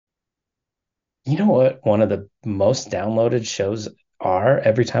You know what one of the most downloaded shows are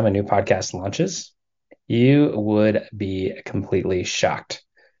every time a new podcast launches? You would be completely shocked.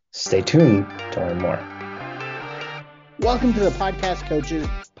 Stay tuned to learn more. Welcome to the Podcast Coaches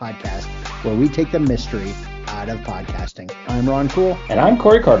podcast, where we take the mystery out of podcasting. I'm Ron Cool. And I'm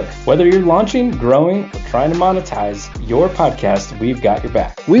Cory Carter. Whether you're launching, growing, or trying to monetize your podcast, we've got your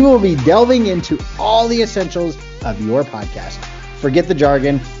back. We will be delving into all the essentials of your podcast. Forget the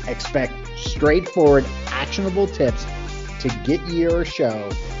jargon, expect straightforward, actionable tips to get your show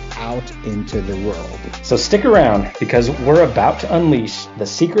out into the world. So stick around because we're about to unleash the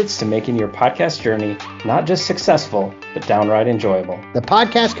secrets to making your podcast journey not just successful, but downright enjoyable. The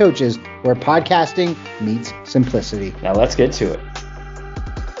Podcast Coaches, where podcasting meets simplicity. Now let's get to it.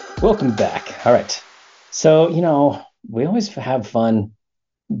 Welcome back. All right. So, we always have fun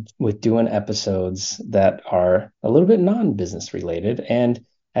with doing episodes that are a little bit non-business related. And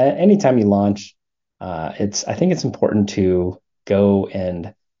anytime you launch, I think it's important to go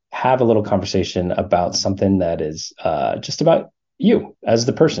and have a little conversation about something that is just about you as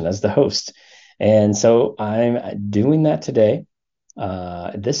the person, as the host. And so I'm doing that today.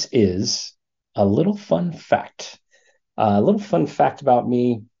 This is a little fun fact. A little fun fact about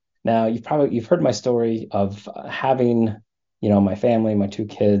me. Now, you've heard my story of having, my family, my two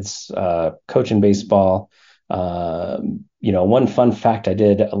kids, coaching baseball. One fun fact I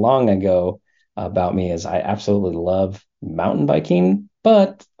did long ago about me is I absolutely love mountain biking,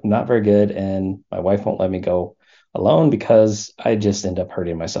 but I'm not very good, and my wife won't let me go alone because I just end up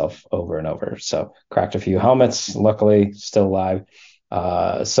hurting myself over and over. So cracked a few helmets, luckily still alive.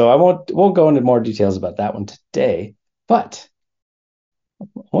 So I won't go into more details about that one today. But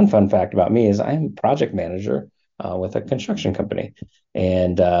one fun fact about me is I'm a project manager with a construction company.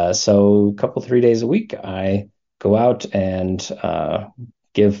 And so a couple, 3 days a week, I go out and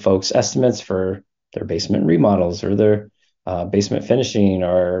give folks estimates for their basement remodels or their basement finishing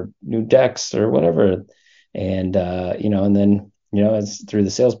or new decks or whatever. And, and then, as through the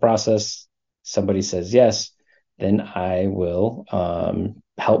sales process, somebody says yes, then I will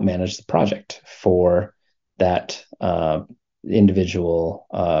help manage the project for that individual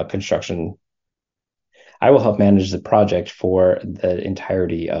construction. I will help manage the project for the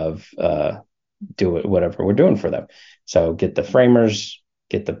entirety of do it, whatever we're doing for them. So get the framers,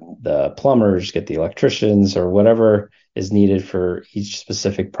 get the plumbers, get the electricians, or whatever is needed for each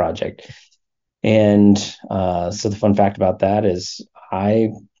specific project. And so the fun fact about that is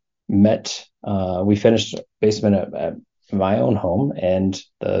we finished basement at my own home, and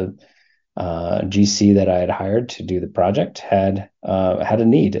the GC that I had hired to do the project had a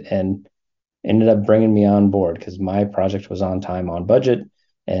need and ended up bringing me on board because my project was on time, on budget.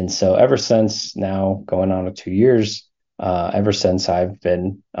 And so ever since, now going on to 2 years, ever since I've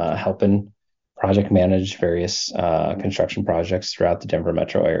been helping project manage various construction projects throughout the Denver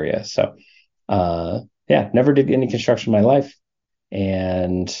metro area. So never did any construction in my life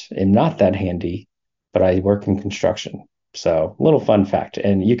and am not that handy, but I work in construction. So little fun fact.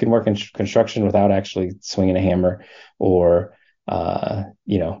 And you can work in construction without actually swinging a hammer or,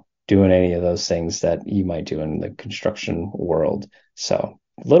 doing any of those things that you might do in the construction world. So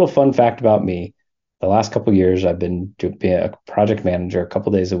little fun fact about me. The last couple of years, I've been being a project manager a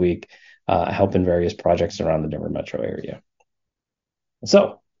couple days a week, helping various projects around the Denver metro area.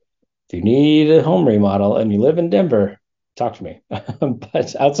 So if you need a home remodel and you live in Denver, talk to me.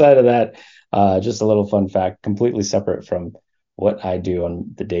 But outside of that, just a little fun fact, completely separate from what I do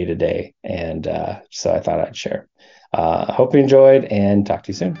on the day to day. And so I thought I'd share. Hope you enjoyed, and talk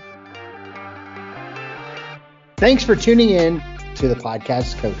to you soon. Thanks for tuning in to the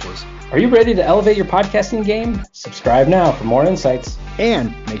Podcast Coaches. Are you ready to elevate your podcasting game? Subscribe now for more insights.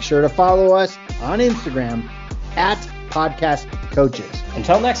 And make sure to follow us on Instagram at Podcast Coaches.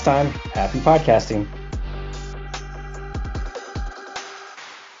 Until next time, happy podcasting.